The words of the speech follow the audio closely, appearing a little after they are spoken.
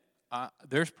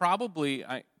there's probably,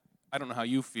 I don't know how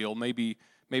you feel. Maybe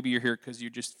you're here because you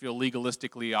just feel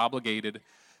legalistically obligated.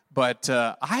 But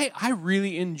I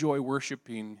really enjoy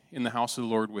worshiping in the house of the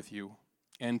Lord with you.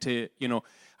 And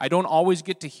I don't always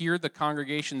get to hear the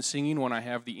congregation singing when I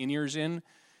have the in-ears in,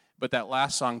 but that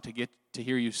last song, to get to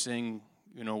hear you sing,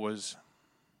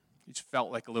 it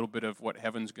felt like a little bit of what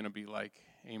heaven's going to be like.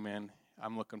 Amen.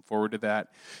 I'm looking forward to that.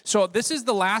 So this is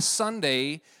the last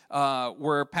Sunday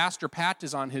where Pastor Pat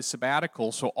is on his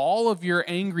sabbatical. So all of your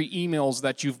angry emails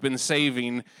that you've been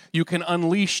saving, you can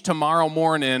unleash tomorrow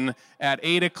morning at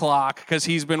 8 o'clock because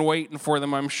he's been waiting for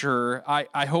them, I'm sure.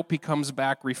 I hope he comes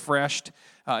back refreshed.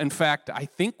 In fact, I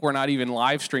think we're not even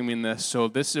live streaming this, so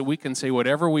we can say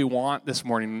whatever we want this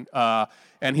morning,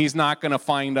 and he's not going to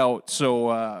find out.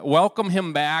 So welcome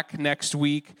him back next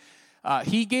week.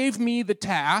 He gave me the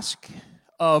task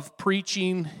of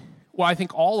preaching. Well, I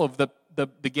think all of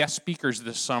the guest speakers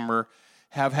this summer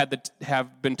have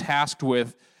been tasked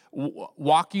with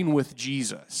walking with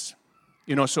Jesus.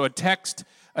 So a text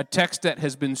that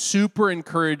has been super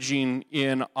encouraging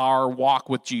in our walk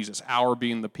with Jesus, our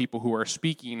being the people who are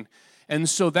speaking. And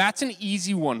so that's an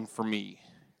easy one for me.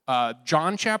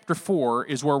 John chapter 4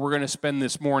 is where we're going to spend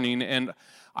this morning, and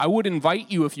I would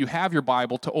invite you, if you have your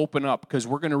Bible, to open up, because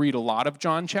we're going to read a lot of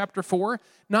John chapter 4.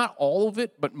 Not all of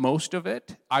it, but most of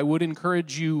it. I would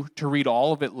encourage you to read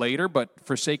all of it later, but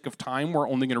for sake of time, we're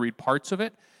only going to read parts of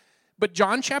it. But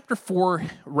John chapter 4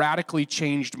 radically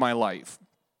changed my life.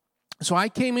 So I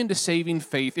came into Saving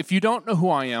Faith. If you don't know who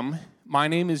I am, my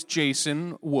name is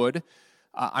Jason Wood.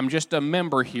 I'm just a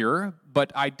member here,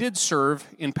 but I did serve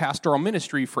in pastoral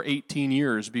ministry for 18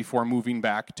 years before moving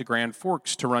back to Grand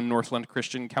Forks to run Northland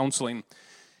Christian Counseling.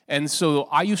 And so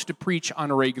I used to preach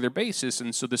on a regular basis,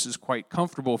 and so this is quite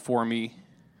comfortable for me.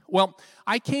 Well,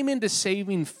 I came into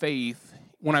Saving Faith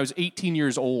when I was 18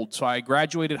 years old. So I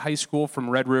graduated high school from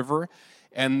Red River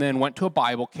and then went to a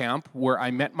Bible camp where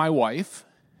I met my wife.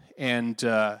 And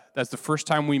that's the first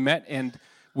time we met, and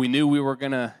we knew we were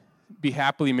going to be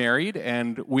happily married,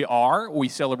 and we are. We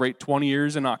celebrate 20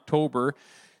 years in October,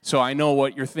 so I know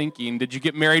what you're thinking. Did you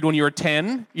get married when you were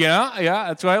 10? Yeah,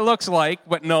 that's what it looks like,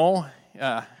 but no.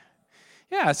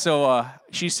 So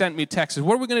she sent me texts.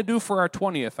 What are we going to do for our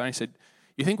 20th? And I said,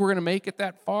 you think we're going to make it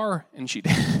that far? And she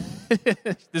did.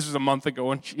 This was a month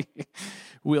ago, and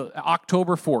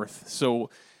October 4th. So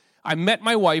I met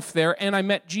my wife there, and I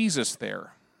met Jesus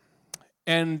there.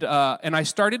 And I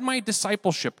started my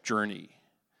discipleship journey.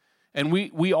 And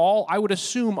we all, I would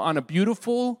assume, on a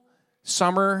beautiful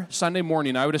summer Sunday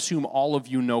morning, I would assume all of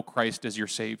you know Christ as your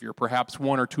Savior. Perhaps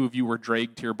one or two of you were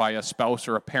dragged here by a spouse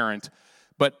or a parent.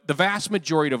 But the vast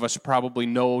majority of us probably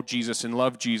know Jesus and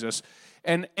love Jesus.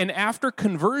 And after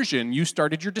conversion, you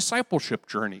started your discipleship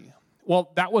journey.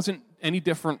 Well, that wasn't any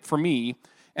different for me.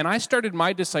 And I started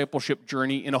my discipleship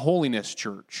journey in a holiness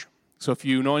church. So if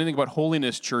you know anything about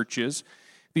holiness churches,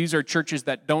 these are churches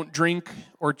that don't drink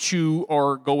or chew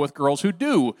or go with girls who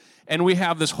do. And we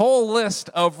have this whole list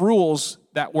of rules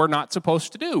that we're not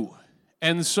supposed to do.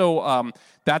 And so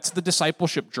that's the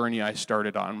discipleship journey I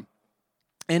started on.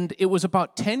 And it was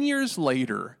about 10 years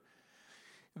later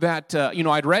that,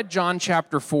 I'd read John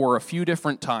chapter 4 a few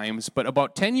different times, but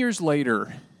about 10 years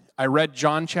later, I read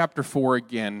John chapter 4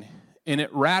 again, and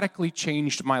it radically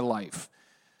changed my life.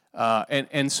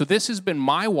 And so this has been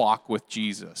my walk with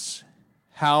Jesus.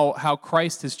 How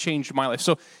Christ has changed my life.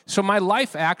 So my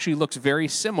life actually looks very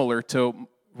similar to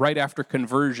right after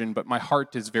conversion, but my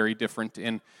heart is very different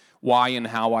in why and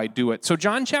how I do it. So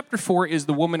John chapter 4 is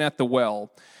the woman at the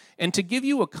well. And to give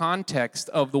you a context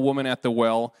of the woman at the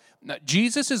well,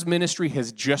 Jesus' ministry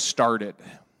has just started.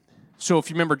 So if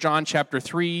you remember John chapter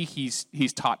 3,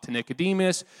 he's taught to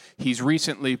Nicodemus. He's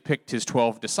recently picked his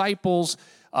 12 disciples.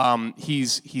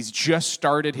 He's just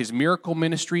started his miracle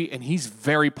ministry, and he's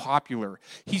very popular.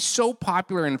 He's so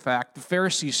popular, in fact, the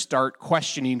Pharisees start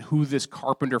questioning who this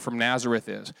carpenter from Nazareth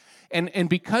is. And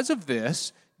because of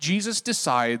this, Jesus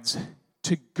decides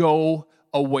to go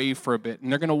away for a bit,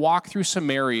 and they're going to walk through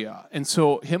Samaria. And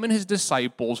so him and his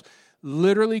disciples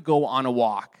literally go on a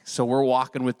walk. So we're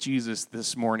walking with Jesus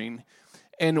this morning.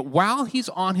 And while he's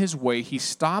on his way, he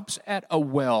stops at a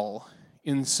well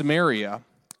in Samaria,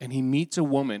 and he meets a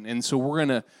woman. And so we're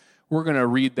gonna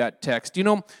read that text.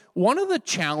 One of the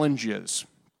challenges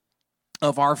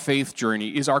of our faith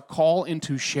journey is our call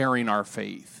into sharing our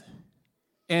faith.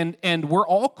 And we're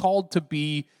all called to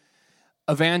be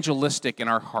evangelistic in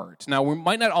our heart. Now, we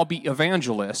might not all be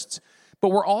evangelists, but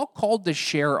we're all called to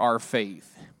share our faith.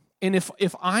 And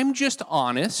if I'm just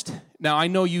honest, now I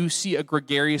know you see a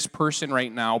gregarious person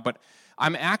right now, but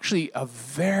I'm actually a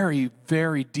very,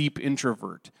 very deep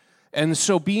introvert. And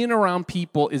so being around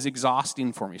people is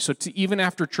exhausting for me. So even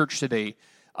after church today,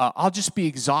 I'll just be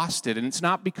exhausted. And it's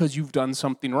not because you've done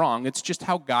something wrong. It's just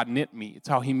how God knit me. It's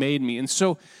how he made me. And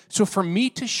so for me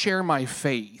to share my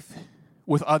faith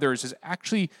with others is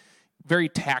actually very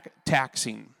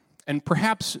taxing. And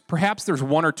perhaps there's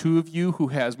one or two of you who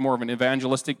has more of an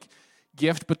evangelistic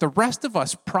gift, but the rest of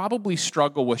us probably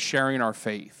struggle with sharing our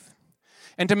faith.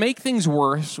 And to make things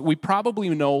worse, we probably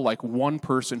know like one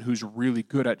person who's really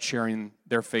good at sharing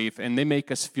their faith, and they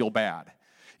make us feel bad.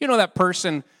 You know that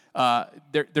person,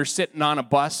 they're sitting on a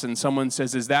bus, and someone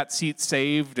says, "Is that seat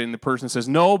saved?" And the person says,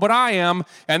 "No, but I am."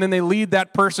 And then they lead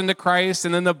that person to Christ,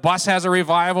 and then the bus has a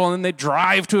revival, and then they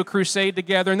drive to a crusade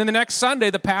together. And then the next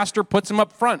Sunday, the pastor puts them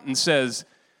up front and says,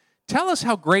 "Tell us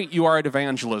how great you are at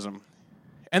evangelism."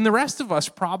 And the rest of us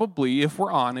probably, if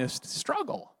we're honest,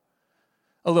 struggle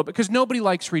a little bit because nobody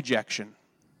likes rejection.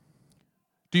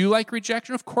 Do you like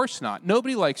rejection? Of course not.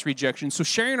 Nobody likes rejection. So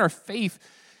sharing our faith,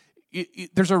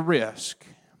 there's a risk.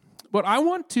 But I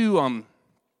want to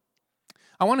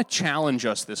challenge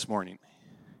us this morning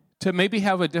to maybe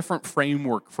have a different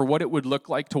framework for what it would look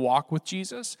like to walk with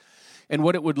Jesus and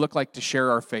what it would look like to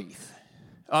share our faith.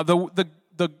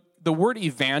 The word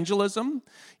evangelism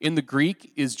in the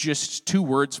Greek is just two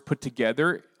words put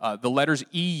together, the letters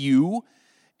EU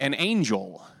and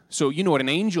angel. So you know what an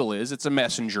angel is. It's a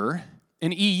messenger.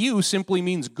 And EU simply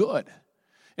means good.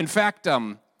 In fact,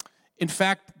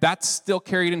 that's still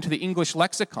carried into the English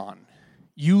lexicon.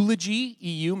 Eulogy,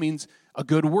 EU, means a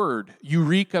good word.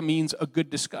 Eureka means a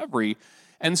good discovery.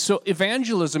 And so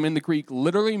evangelism in the Greek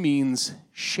literally means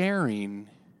sharing,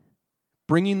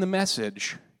 bringing the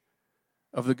message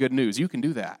of the good news. You can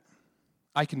do that.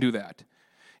 I can do that.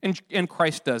 And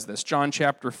Christ does this. John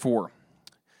chapter 4.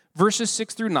 Verses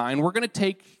 6 through 9, we're going to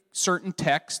take certain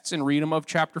texts and read them of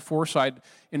chapter 4, so I'd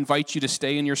invite you to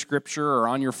stay in your scripture or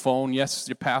on your phone. Yes,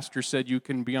 your pastor said you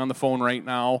can be on the phone right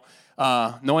now.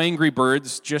 No angry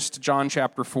birds, just John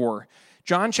chapter 4.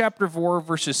 John chapter 4,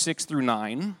 verses 6 through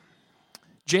 9.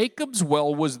 Jacob's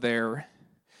well was there.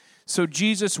 So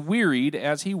Jesus, wearied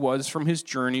as he was from his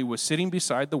journey, was sitting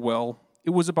beside the well. It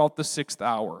was about the 6th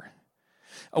hour.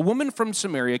 A woman from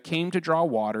Samaria came to draw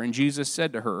water, and Jesus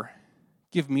said to her,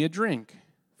 "Give me a drink,"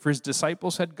 for his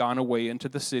disciples had gone away into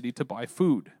the city to buy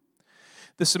food.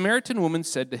 The Samaritan woman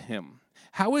said to him,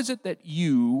 "How is it that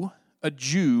you, a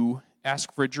Jew,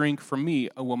 ask for a drink from me,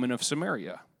 a woman of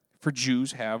Samaria? For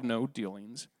Jews have no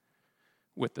dealings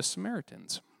with the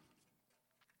Samaritans."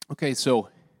 Okay, so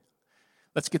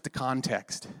let's get the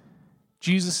context.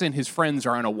 Jesus and his friends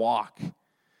are on a walk,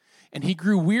 and he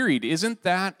grew wearied. Isn't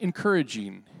that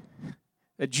encouraging?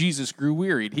 That Jesus grew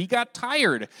wearied. He got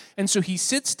tired. And so he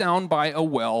sits down by a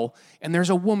well, and there's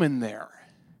a woman there.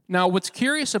 Now, what's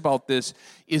curious about this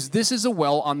is a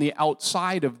well on the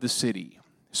outside of the city.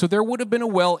 So there would have been a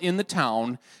well in the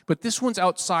town, but this one's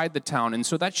outside the town. And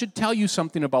so that should tell you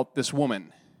something about this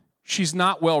woman. She's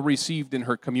not well received in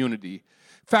her community.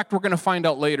 In fact, we're going to find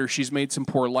out later she's made some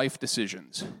poor life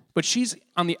decisions. But she's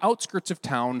on the outskirts of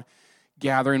town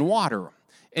gathering water.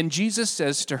 And Jesus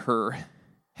says to her,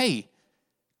 "Hey,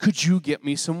 could you get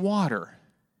me some water?"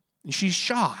 And she's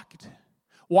shocked.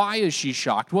 Why is she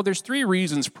shocked? Well, there's 3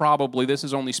 reasons probably. This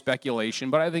is only speculation,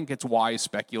 but I think it's wise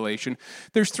speculation.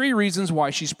 There's 3 reasons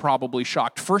why she's probably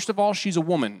shocked. First of all, she's a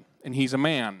woman, and he's a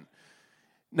man.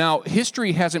 Now,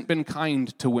 history hasn't been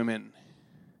kind to women.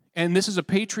 And this is a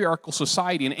patriarchal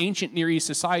society, an ancient Near East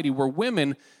society, where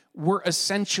women were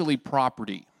essentially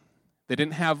property. They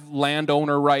didn't have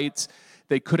landowner rights.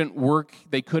 They couldn't work,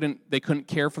 they couldn't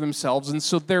care for themselves, and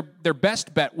so their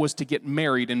best bet was to get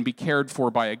married and be cared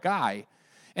for by a guy.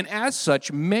 And as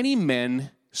such, many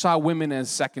men saw women as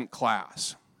second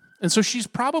class. And so she's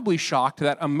probably shocked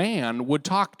that a man would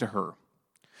talk to her.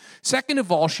 Second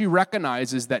of all, she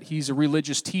recognizes that he's a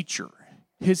religious teacher.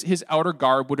 His outer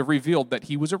garb would have revealed that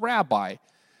he was a rabbi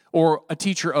or a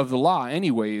teacher of the law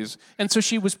anyways. And so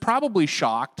she was probably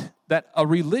shocked that a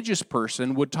religious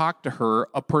person would talk to her,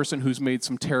 a person who's made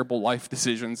some terrible life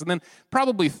decisions. And then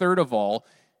probably third of all,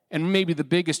 and maybe the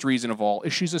biggest reason of all,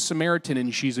 is she's a Samaritan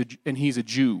and he's a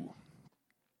Jew.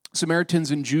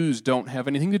 Samaritans and Jews don't have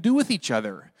anything to do with each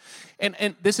other.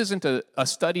 And this isn't a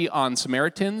study on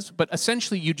Samaritans, but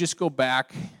essentially you just go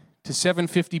back to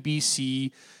 750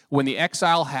 BC. When the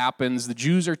exile happens, the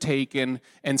Jews are taken,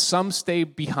 and some stay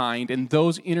behind, and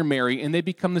those intermarry, and they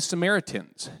become the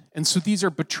Samaritans. And so these are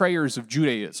betrayers of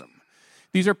Judaism.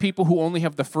 These are people who only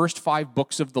have the first 5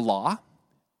 books of the law,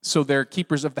 so they're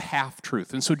keepers of the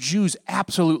half-truth. And so Jews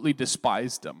absolutely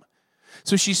despised them.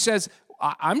 So she says,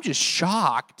 "I'm just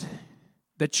shocked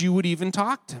that you would even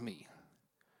talk to me."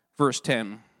 Verse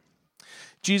 10,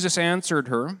 Jesus answered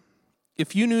her,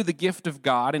 "If you knew the gift of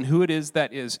God and who it is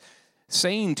that is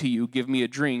saying to you, 'Give me a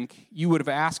drink,' you would have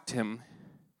asked him,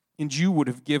 and you would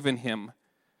have given him,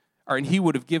 and he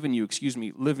would have given you,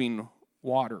 living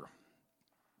water."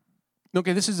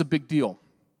 Okay, this is a big deal.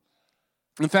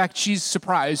 In fact, she's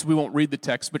surprised. We won't read the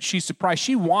text, but she's surprised.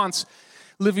 She wants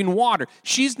living water.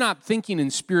 She's not thinking in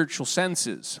spiritual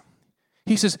senses.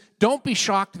 He says, don't be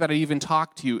shocked that I even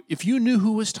talked to you. If you knew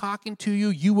who was talking to you,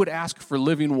 you would ask for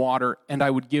living water, and I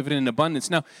would give it in abundance.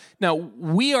 Now,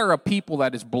 we are a people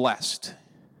that is blessed.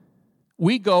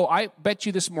 We go, I bet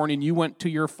you this morning you went to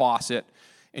your faucet,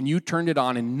 and you turned it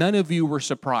on, and none of you were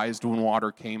surprised when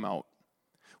water came out.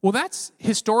 Well, that's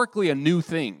historically a new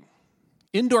thing.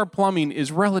 Indoor plumbing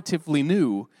is relatively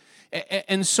new.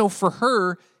 And so for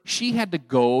her, she had to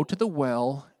go to the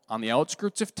well on the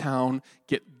outskirts of town,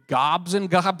 get gobs and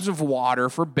gobs of water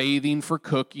for bathing, for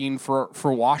cooking, for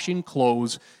washing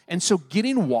clothes. And so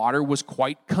getting water was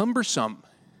quite cumbersome.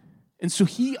 And so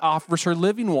he offers her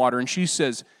living water, and she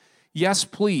says, yes,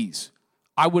 please.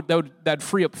 That'd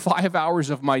free up 5 hours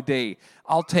of my day.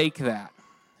 I'll take that.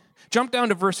 Jump down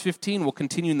to verse 15. We'll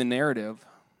continue in the narrative.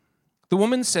 The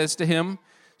woman says to him,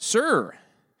 "Sir,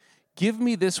 give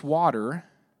me this water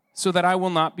so that I will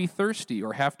not be thirsty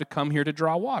or have to come here to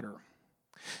draw water."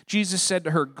 Jesus said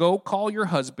to her, "Go call your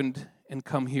husband and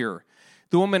come here."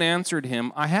 The woman answered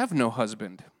him, "I have no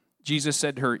husband." Jesus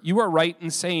said to her, "You are right in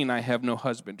saying I have no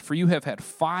husband, for you have had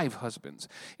 5 husbands,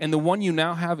 and the one you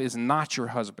now have is not your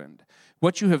husband.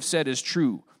 What you have said is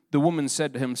true." The woman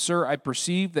said to him, "Sir, I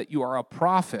perceive that you are a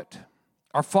prophet.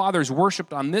 Our fathers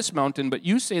worshipped on this mountain, but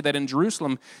you say that in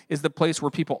Jerusalem is the place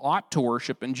where people ought to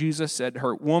worship." And Jesus said to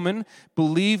her, "Woman,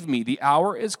 believe me, the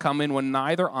hour is coming when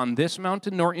neither on this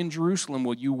mountain nor in Jerusalem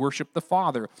will you worship the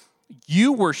Father.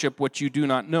 You worship what you do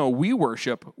not know. We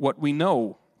worship what we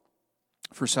know,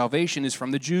 for salvation is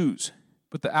from the Jews.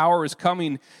 But the hour is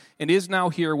coming and is now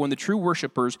here when the true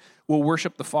worshipers will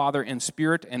worship the Father in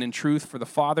spirit and in truth, for the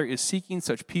Father is seeking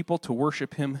such people to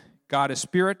worship him. God is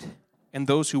spirit, and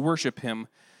those who worship him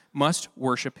must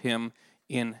worship him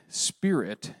in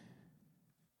spirit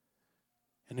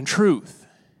and in truth."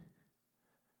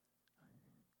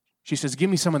 She says, "Give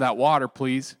me some of that water,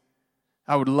 please.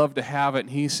 I would love to have it." And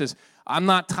he says, "I'm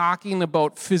not talking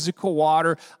about physical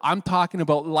water. I'm talking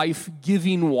about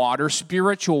life-giving water,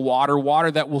 spiritual water, water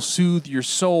that will soothe your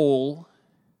soul."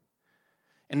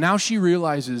 And now she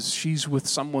realizes she's with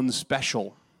someone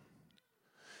special.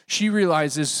 She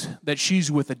realizes that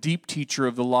she's with a deep teacher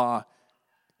of the law.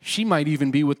 She might even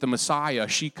be with the Messiah.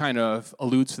 She kind of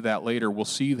alludes to that later. We'll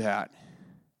see that.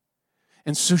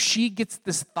 And so she gets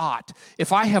this thought: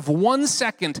 if I have 1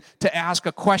 second to ask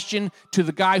a question to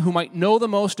the guy who might know the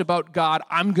most about God,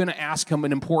 I'm going to ask him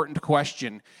an important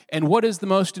question. And what is the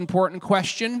most important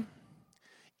question?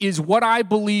 Is what I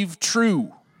believe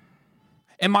true?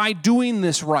 Am I doing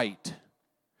this right?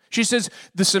 She says,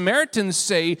 the Samaritans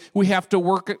say we have to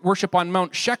worship on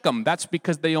Mount Shechem. That's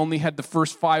because they only had the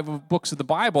first 5 books of the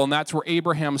Bible, and that's where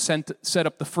Abraham set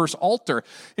up the first altar.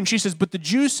 And she says, but the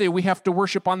Jews say we have to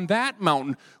worship on that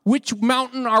mountain. Which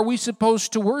mountain are we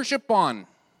supposed to worship on?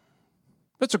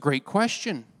 That's a great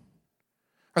question.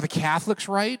 Are the Catholics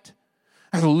right?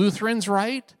 Are the Lutherans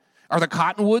right? Are the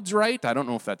Cottonwoods right? I don't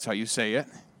know if that's how you say it.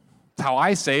 It's how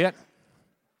I say it.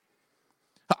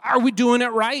 Are we doing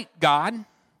it right, God?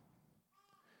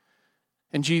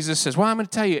 And Jesus says, well, I'm going to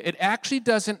tell you, it actually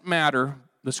doesn't matter.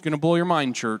 This is going to blow your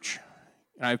mind, church.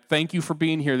 And I thank you for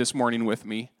being here this morning with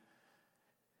me.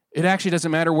 It actually doesn't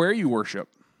matter where you worship.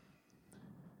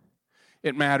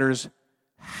 It matters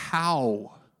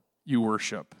how you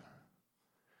worship.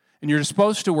 And you're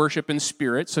supposed to worship in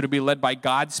spirit, so to be led by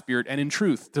God's Spirit, and in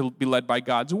truth, to be led by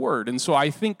God's Word. And so I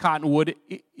think Cottonwood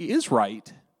is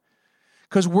right.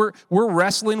 Because we're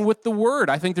wrestling with the Word.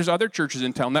 I think there's other churches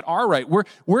in town that are right.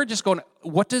 We're just going,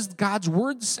 what does God's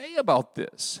Word say about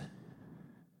this?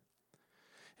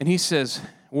 And he says,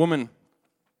 woman,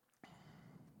 I'm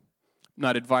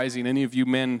not advising any of you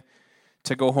men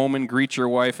to go home and greet your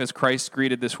wife as Christ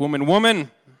greeted this woman.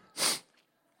 Woman!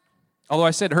 Although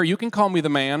I said to her, you can call me the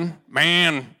man.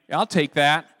 Man, I'll take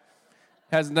that.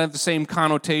 Hasn't the same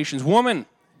connotations. Woman,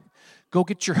 go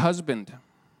get your husband.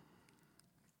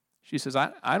 She says,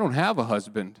 I don't have a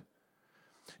husband.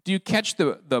 Do you catch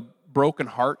the broken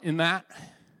heart in that?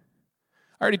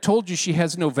 I already told you she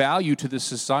has no value to this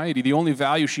society. The only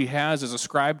value she has is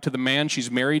ascribed to the man she's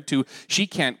married to. She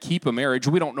can't keep a marriage.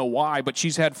 We don't know why, but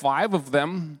she's had 5 of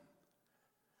them.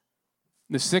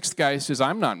 The 6th guy says,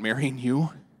 I'm not marrying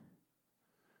you.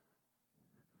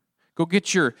 Go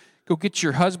get your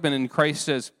husband. And Christ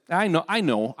says, I know.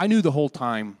 I knew the whole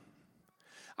time.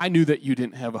 I knew that you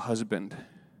didn't have a husband.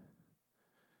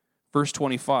 Verse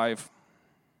 25.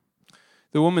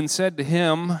 The woman said to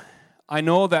him, I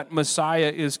know that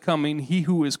Messiah is coming, he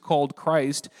who is called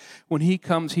Christ. When he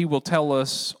comes, he will tell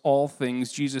us all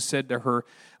things. Jesus said to her,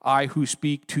 I who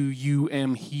speak to you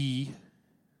am he.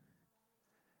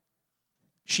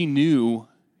 She knew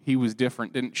he was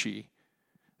different, didn't she?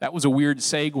 That was a weird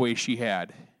segue she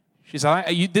had. She said,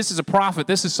 this is a prophet.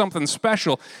 This is something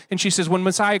special. And she says, when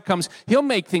Messiah comes, he'll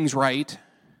make things right.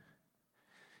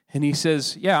 And he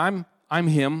says, yeah, I'm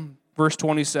him. Verse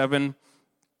 27,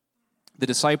 the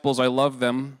disciples, I love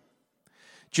them.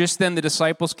 Just then the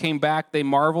disciples came back. They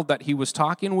marveled that he was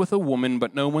talking with a woman,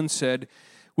 but no one said,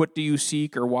 what do you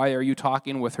seek, or why are you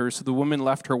talking with her? So the woman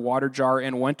left her water jar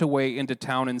and went away into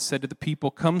town and said to the people,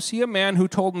 come see a man who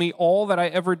told me all that I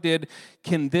ever did.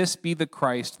 Can this be the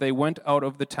Christ? They went out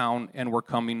of the town and were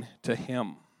coming to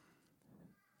him.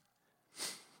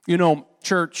 You know,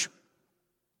 church,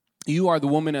 you are the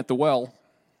woman at the well.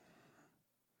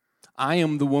 I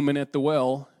am the woman at the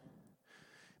well.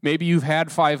 Maybe you've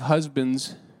had 5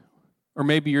 husbands, or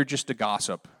maybe you're just a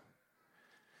gossip.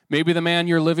 Maybe the man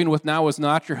you're living with now is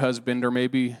not your husband, or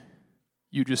maybe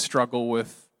you just struggle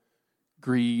with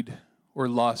greed or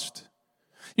lust.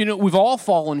 You know, we've all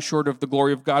fallen short of the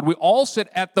glory of God. We all sit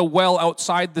at the well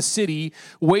outside the city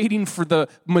waiting for the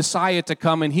Messiah to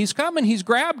come, and he's come and he's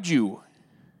grabbed you.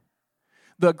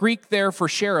 The Greek there for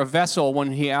share a vessel,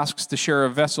 when he asks to share a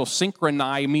vessel,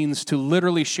 synchronai, means to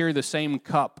literally share the same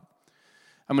cup.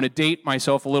 I'm going to date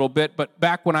myself a little bit, but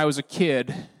back when I was a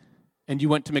kid and you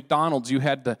went to McDonald's, you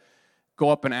had to go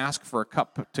up and ask for a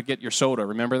cup to get your soda.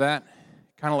 Remember that?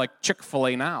 Kind of like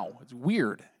Chick-fil-A now. It's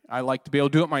weird. I like to be able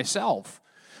to do it myself.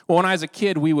 Well, when I was a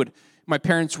kid, my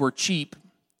parents were cheap.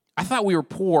 I thought we were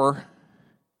poor.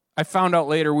 I found out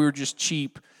later we were just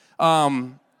cheap.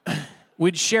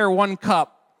 We'd share one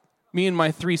cup, me and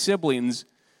my 3 siblings.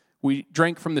 We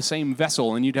drank from the same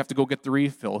vessel, and you'd have to go get the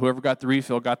refill. Whoever got the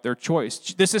refill got their choice.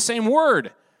 This is the same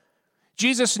word.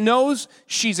 Jesus knows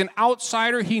she's an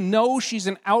outsider. He knows she's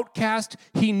an outcast.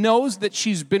 He knows that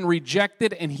she's been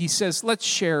rejected, and he says, let's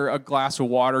share a glass of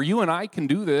water. You and I can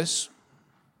do this.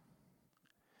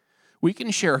 We can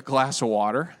share a glass of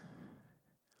water.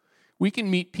 We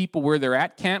can meet people where they're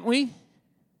at, can't we?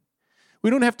 We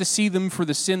don't have to see them for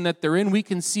the sin that they're in. We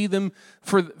can see them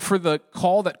for the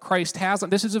call that Christ has.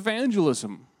 This is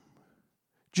evangelism.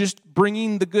 Just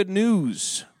bringing the good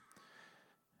news.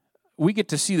 We get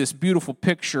to see this beautiful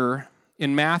picture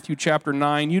in Matthew chapter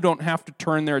 9. You don't have to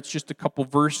turn there. It's just a couple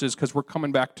verses because we're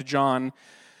coming back to John.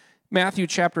 Matthew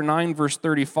chapter 9, verse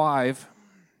 35.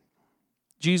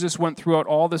 Jesus went throughout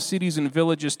all the cities and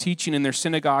villages, teaching in their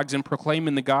synagogues and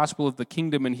proclaiming the gospel of the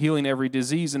kingdom and healing every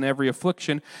disease and every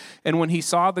affliction. And when he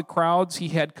saw the crowds, he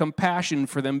had compassion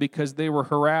for them because they were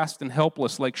harassed and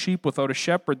helpless like sheep without a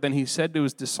shepherd. Then he said to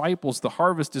his disciples, the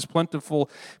harvest is plentiful,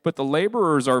 but the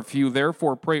laborers are few.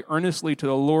 Therefore, pray earnestly to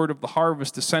the Lord of the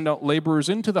harvest to send out laborers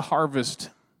into the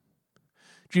harvest.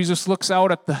 Jesus looks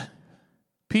out at the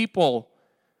people.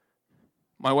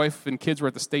 My wife and kids were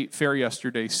at the state fair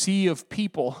yesterday. Sea of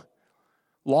people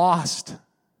lost.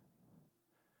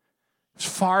 As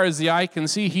far as the eye can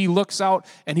see, he looks out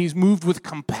and he's moved with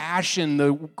compassion.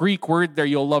 The Greek word there,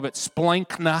 you'll love it,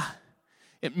 splankna.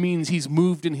 It means he's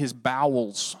moved in his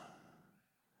bowels.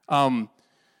 The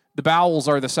bowels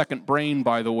are the second brain,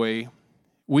 by the way.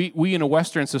 We in a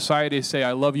Western society say,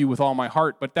 I love you with all my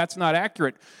heart, but that's not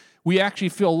accurate. We actually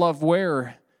feel love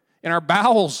where? In our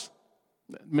bowels.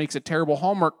 That makes a terrible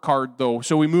Hallmark card, though,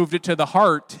 so we moved it to the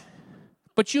heart.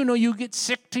 But you know, you get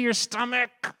sick to your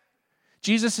stomach.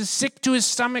 Jesus is sick to his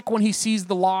stomach when he sees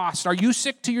the lost. Are you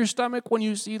sick to your stomach when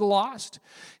you see the lost?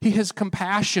 He has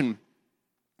compassion.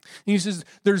 He says,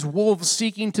 there's wolves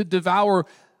seeking to devour.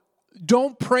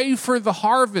 Don't pray for the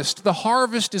harvest. The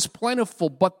harvest is plentiful,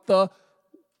 but the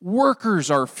workers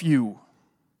are few.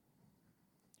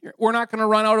 We're not going to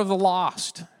run out of the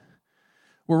lost.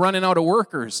 We're running out of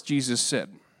workers, Jesus said.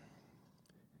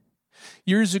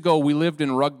 Years ago, we lived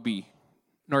in Rugby,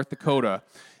 North Dakota,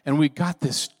 and we got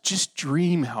this just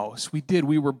dream house. We did.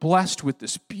 We were blessed with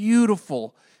this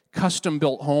beautiful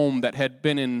custom-built home that had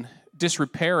been in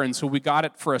disrepair, and so we got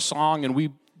it for a song, and we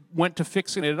went to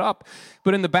fixing it up.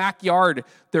 But in the backyard,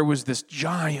 there was this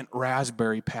giant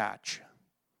raspberry patch.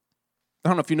 I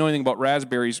don't know if you know anything about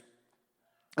raspberries.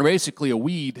 They're basically a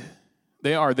weed.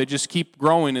 They just keep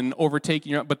growing and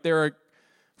overtaking you, but they're a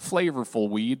flavorful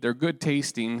weed. They're good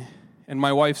tasting. And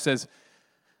my wife says,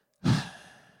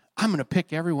 I'm going to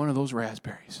pick every one of those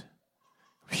raspberries.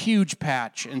 Huge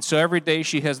patch. And so every day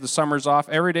she has the summers off.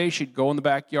 Every day she'd go in the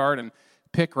backyard and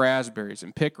pick raspberries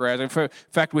and pick raspberries. In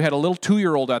fact, we had a little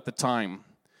 2-year-old at the time,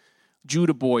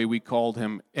 Judah boy, we called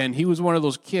him, and he was one of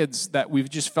those kids that we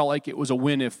just felt like it was a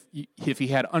win if he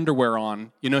had underwear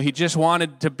on. You know, he just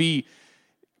wanted to be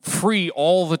free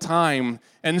all the time,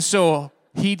 and so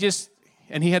he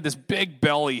had this big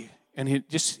belly, and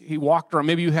he walked around.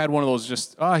 Maybe you had one of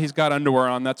those he's got underwear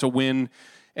on, that's a win.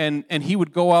 And he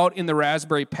would go out in the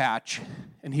raspberry patch,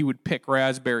 and he would pick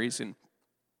raspberries, and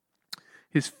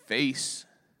his face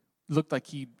looked like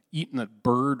he'd eaten a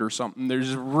bird or something.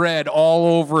 There's red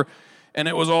all over, and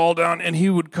it was all down, and he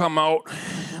would come out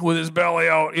with his belly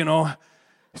out, you know.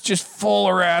 It's just full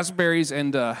of raspberries,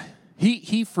 and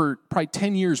he for probably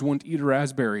 10 years wouldn't eat a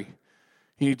raspberry.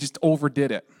 He just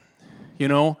overdid it, you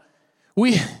know.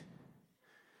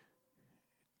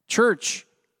 Church,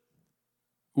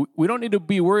 we don't need to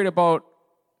be worried about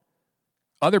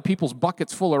other people's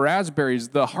buckets full of raspberries.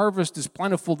 The harvest is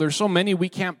plentiful. There's so many, we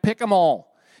can't pick them all.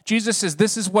 Jesus says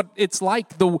this is what it's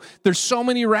like. There's so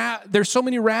many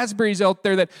raspberries out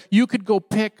there that you could go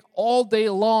pick all day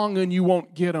long and you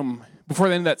won't get them. Before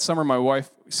the end of that summer, my wife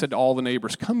said to all the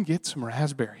neighbors, come get some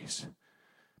raspberries.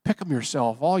 Pick them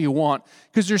yourself, all you want,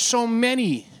 because there's so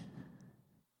many.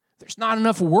 There's not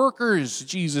enough workers,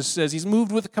 Jesus says. He's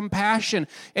moved with compassion.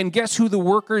 And guess who the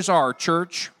workers are,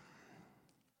 church?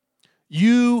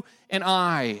 You and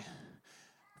I.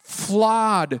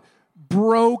 Flawed,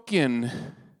 broken,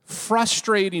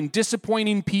 frustrating,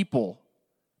 disappointing people,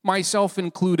 myself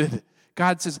included.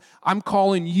 God says, I'm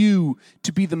calling you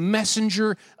to be the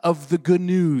messenger of the good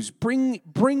news. Bring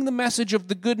the message of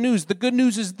the good news. The good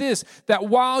news is this, that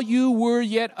while you were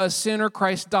yet a sinner,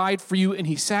 Christ died for you, and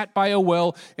he sat by a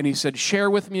well, and he said, share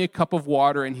with me a cup of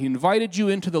water, and he invited you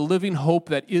into the living hope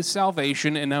that is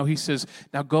salvation, and now he says,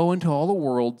 now go into all the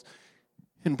world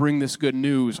and bring this good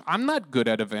news. I'm not good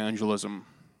at evangelism.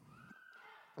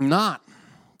 I'm not.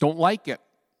 Don't like it.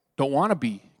 Don't want to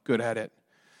be good at it.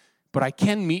 But I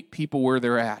can meet people where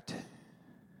they're at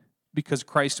because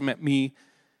Christ met me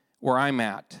where I'm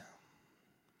at.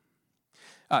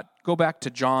 Go back to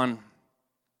John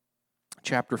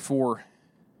chapter 4,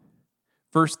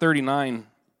 verse 39.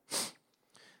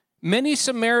 Many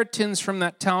Samaritans from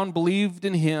that town believed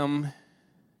in him.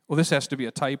 Well, this has to be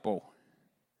a typo.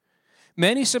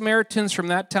 Many Samaritans from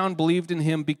that town believed in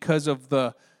him because of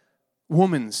the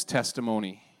woman's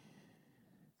testimony.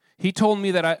 He told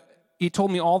me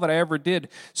all that I ever did.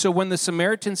 So when the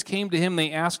Samaritans came to him,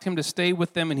 they asked him to stay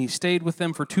with them, and he stayed with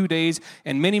them for 2 days,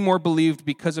 and many more believed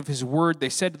because of his word. They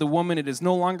said to the woman, it is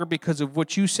no longer because of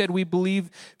what you said we believe,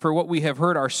 for what we have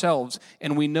heard ourselves,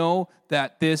 and we know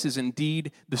that this is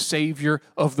indeed the Savior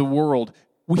of the world.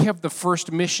 We have the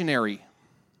first missionary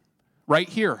right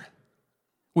here.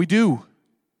 We do.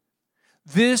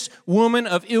 This woman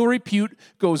of ill repute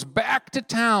goes back to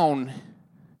town,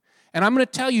 and I'm going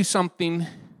to tell you something.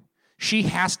 She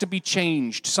has to be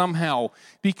changed somehow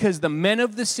because the men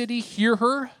of the city hear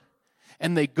her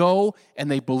and they go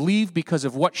and they believe because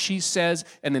of what she says,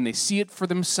 and then they see it for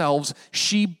themselves.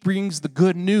 She brings the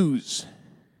good news.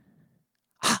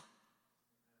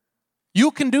 You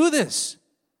can do this.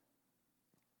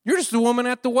 You're just the woman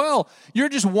at the well. You're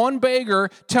just one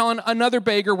beggar telling another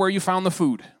beggar where you found the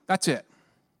food. That's it.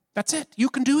 That's it. You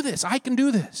can do this. I can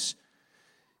do this.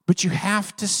 But you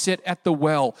have to sit at the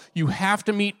well. You have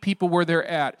to meet people where they're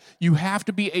at. You have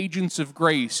to be agents of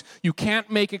grace. You can't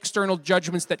make external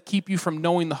judgments that keep you from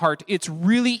knowing the heart. It's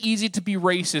really easy to be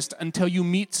racist until you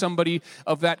meet somebody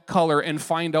of that color and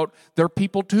find out they're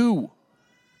people too.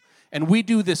 And we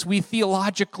do this. We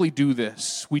theologically do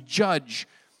this. We judge,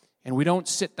 and we don't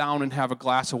sit down and have a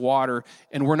glass of water,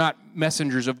 and we're not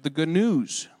messengers of the good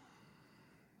news.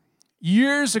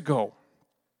 Years ago,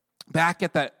 back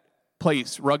at that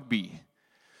place, Rugby.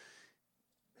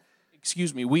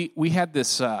 We had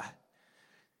this,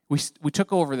 we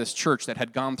took over this church that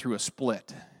had gone through a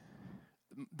split.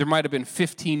 There might have been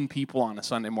 15 people on a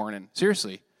Sunday morning,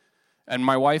 seriously. And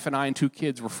my wife and I and 2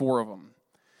 kids were 4 of them.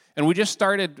 And we just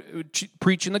started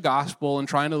preaching the gospel and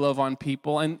trying to love on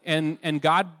people, and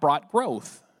God brought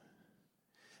growth.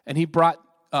 And he brought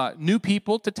new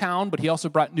people to town, but he also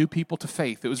brought new people to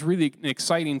faith. It was really an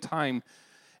exciting time.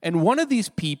 And one of these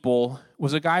people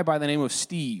was a guy by the name of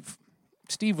Steve.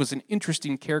 Steve was an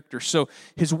interesting character. So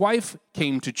his wife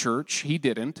came to church. He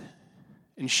didn't.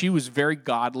 And she was very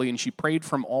godly, and she prayed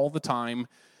for him all the time.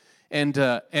 And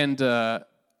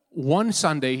one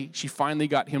Sunday, she finally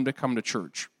got him to come to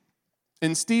church.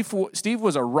 And Steve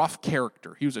was a rough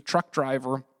character. He was a truck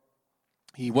driver.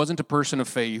 He wasn't a person of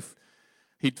faith.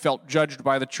 He'd felt judged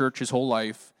by the church his whole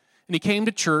life. And he came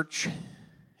to church.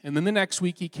 And then the next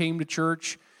week he came to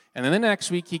church. And then the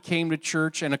next week he came to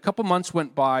church, and a couple months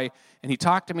went by, and he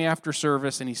talked to me after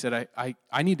service, and he said,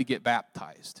 I need to get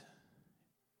baptized.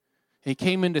 He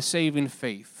came into saving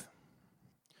faith.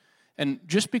 And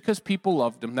just because people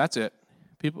loved him, that's it.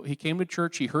 He came to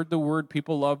church, he heard the word,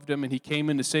 people loved him, and he came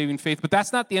into saving faith. But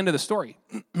that's not the end of the story.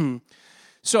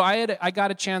 So I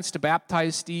got a chance to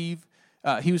baptize Steve.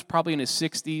 He was probably in his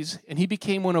 60s, and he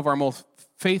became one of our most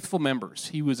faithful members.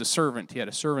 He was a servant. He had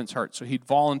a servant's heart, so he'd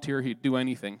volunteer, he'd do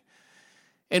anything.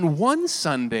 And one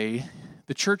Sunday,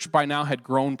 the church by now had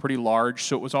grown pretty large,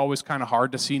 so it was always kind of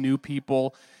hard to see new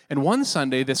people. And one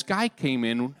Sunday, this guy came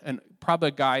in, and probably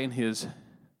a guy in his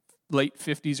late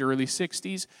 50s, early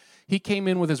 60s. He came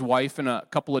in with his wife and a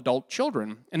couple adult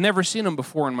children, and never seen him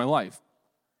before in my life.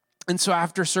 And so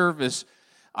after service,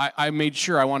 I made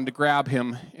sure I wanted to grab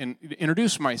him and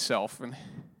introduce myself.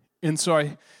 And so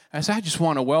I said, I just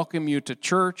want to welcome you to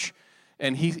church.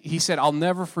 And he said, I'll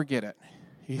never forget it.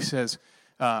 He says,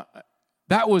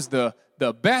 that was the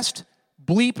best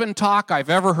bleeping talk I've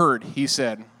ever heard, he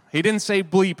said. He didn't say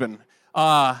bleeping.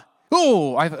 I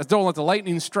don't let the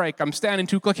lightning strike. I'm standing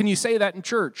too close. Can you say that in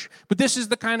church? But this is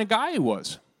the kind of guy he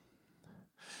was.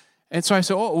 And so I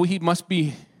said, he must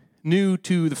be new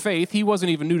to the faith. He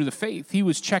wasn't even new to the faith. He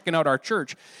was checking out our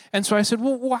church. And so I said,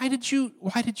 well, why did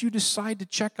you decide to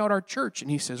check out our church?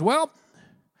 And he says, well,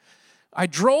 I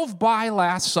drove by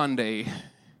last Sunday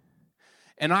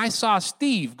and I saw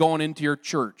Steve going into your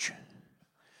church.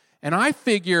 And I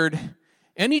figured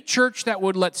any church that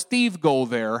would let Steve go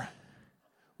there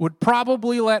would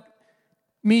probably let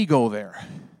me go there.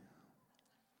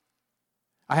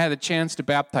 I had a chance to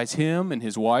baptize him and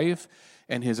his wife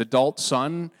and his adult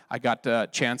son. I got a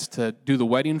chance to do the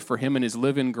wedding for him and his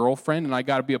live-in girlfriend, and I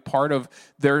got to be a part of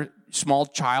their small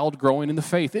child growing in the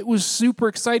faith. It was super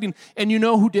exciting. And you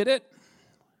know who did it?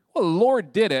 Well, the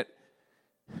Lord did it,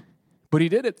 but he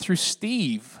did it through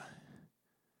Steve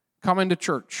coming to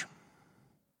church.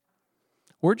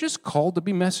 We're just called to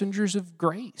be messengers of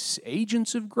grace,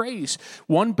 agents of grace.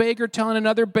 One beggar telling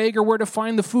another beggar where to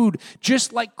find the food,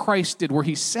 just like Christ did, where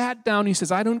he sat down, he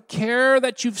says, I don't care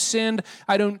that you've sinned.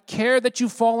 I don't care that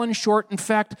you've fallen short. In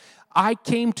fact, I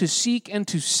came to seek and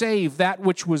to save that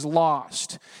which was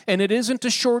lost. And it isn't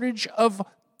a shortage of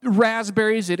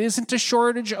raspberries. It isn't a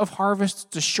shortage of harvest.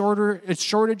 It's a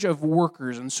shortage of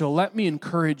workers. And so let me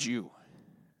encourage you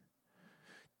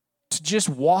to just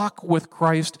walk with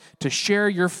Christ, to share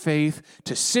your faith,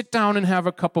 to sit down and have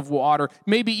a cup of water,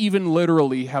 maybe even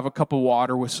literally have a cup of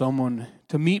water with someone,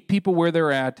 to meet people where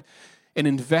they're at and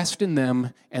invest in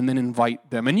them and then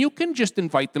invite them. And you can just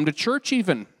invite them to church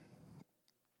even.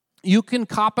 You can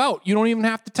cop out. You don't even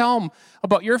have to tell them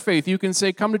about your faith. You can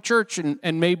say, come to church,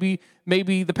 and maybe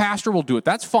the pastor will do it.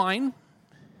 That's fine.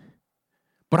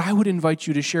 But I would invite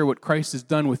you to share what Christ has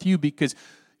done with you, because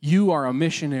you are a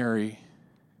missionary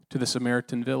to the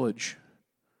Samaritan village.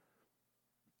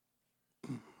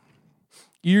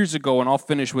 Years ago, and I'll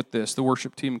finish with this, the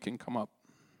worship team can come up.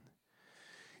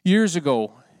 Years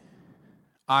ago,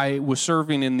 I was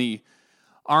serving in the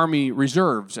Army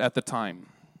Reserves at the time.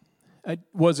 I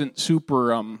wasn't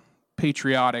super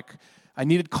patriotic. I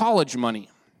needed college money.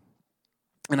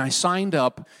 And I signed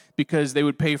up because they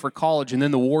would pay for college, and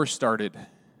then the war started.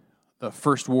 The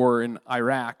first war in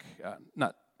Iraq,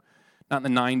 not in the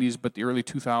 90s, but the early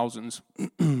 2000s.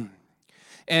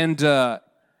 And I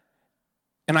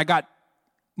got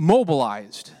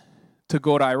mobilized to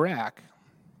go to Iraq.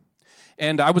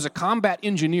 And I was a combat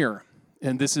engineer.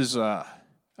 And this is, I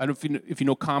don't know if you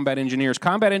know combat engineers.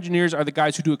 Combat engineers are the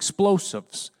guys who do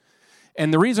explosives.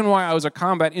 And the reason why I was a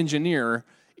combat engineer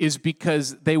is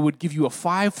because they would give you a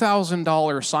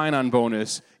 $5,000 sign-on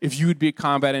bonus if you would be a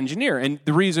combat engineer. And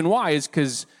the reason why is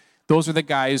because those are the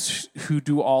guys who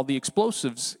do all the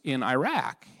explosives in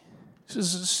Iraq.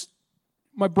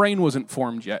 My brain wasn't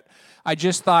formed yet. I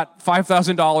just thought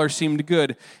 $5,000 seemed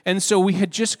good. And so we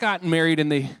had just gotten married, and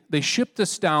they shipped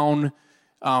us down.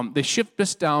 They shipped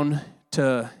us down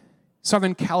to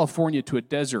Southern California to a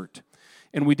desert.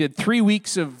 And we did 3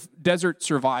 weeks of desert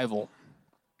survival.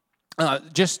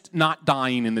 Just not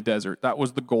dying in the desert. That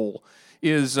was the goal.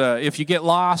 Is if you get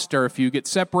lost or if you get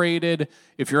separated,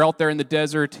 if you're out there in the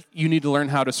desert, you need to learn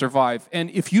how to survive. And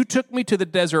if you took me to the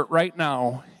desert right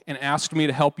now and asked me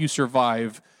to help you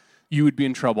survive, you would be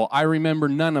in trouble. I remember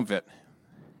none of it.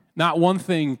 Not one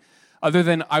thing other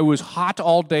than I was hot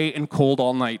all day and cold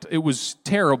all night. It was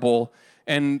terrible,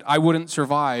 and I wouldn't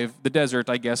survive the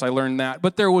desert, I guess. I learned that.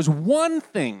 But there was one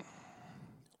thing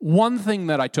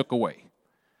that I took away,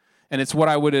 and it's what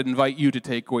I would invite you to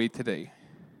take away today.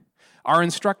 Our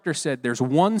instructor said there's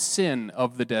one sin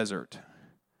of the desert.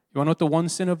 You want to know what the one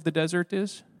sin of the desert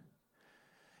is?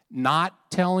 not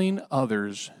telling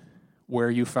others where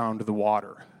you found the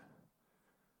water.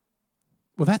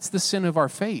 Well, that's the sin of our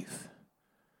faith.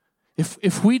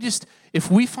 If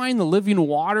we find the living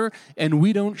water and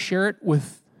we don't share it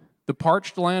with the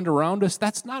parched land around us,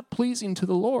 that's not pleasing to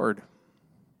the Lord.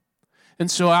 And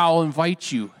so I'll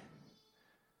invite you,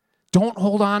 don't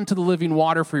hold on to the living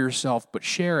water for yourself, but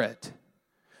share it.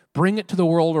 Bring it to the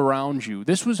world around you.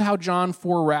 This was how John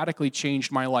 4 radically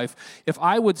changed my life. If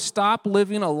I would stop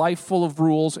living a life full of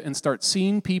rules and start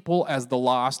seeing people as the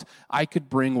lost, I could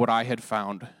bring what I had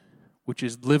found, which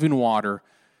is living water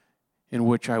in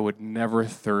which I would never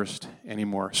thirst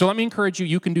anymore. So let me encourage you,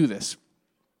 you can do this.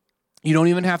 You don't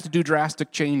even have to do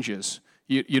drastic changes.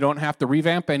 You don't have to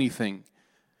revamp anything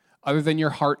other than your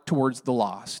heart towards the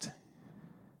lost.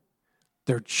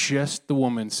 They're just the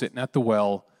woman sitting at the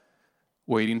well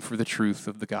waiting for the truth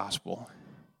of the gospel.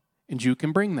 And you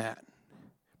can bring that.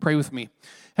 Pray with me.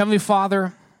 Heavenly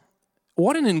Father,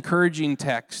 what an encouraging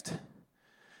text.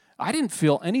 I didn't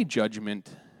feel any judgment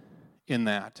in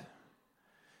that.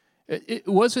 It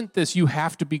wasn't this, you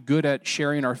have to be good at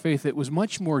sharing our faith. It was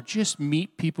much more just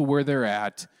meet people where they're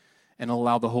at and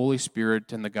allow the Holy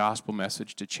Spirit and the gospel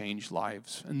message to change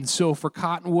lives. And so for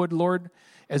Cottonwood, Lord,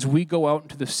 as we go out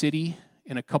into the city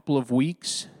in a couple of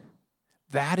weeks,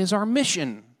 that is our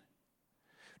mission,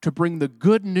 to bring the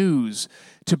good news,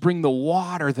 to bring the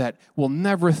water that will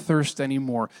never thirst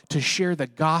anymore, to share the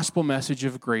gospel message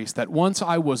of grace, that once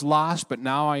I was lost, but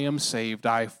now I am saved.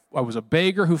 I was a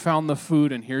beggar who found the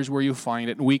food, and here's where you find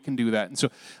it, and we can do that. And so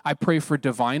I pray for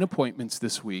divine appointments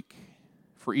this week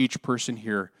for each person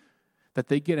here, that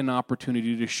they get an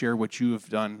opportunity to share what you have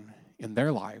done in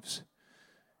their lives.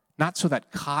 Not so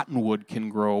that Cottonwood can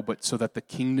grow, but so that the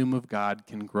kingdom of God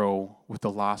can grow with the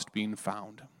lost being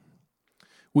found.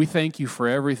 We thank you for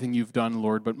everything you've done,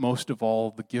 Lord, but most of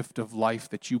all, the gift of life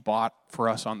that you bought for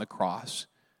us on the cross.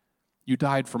 You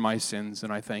died for my sins,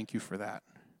 and I thank you for that.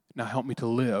 Now help me to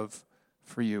live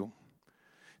for you.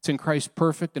 It's in Christ's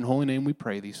perfect and holy name we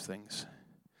pray these things.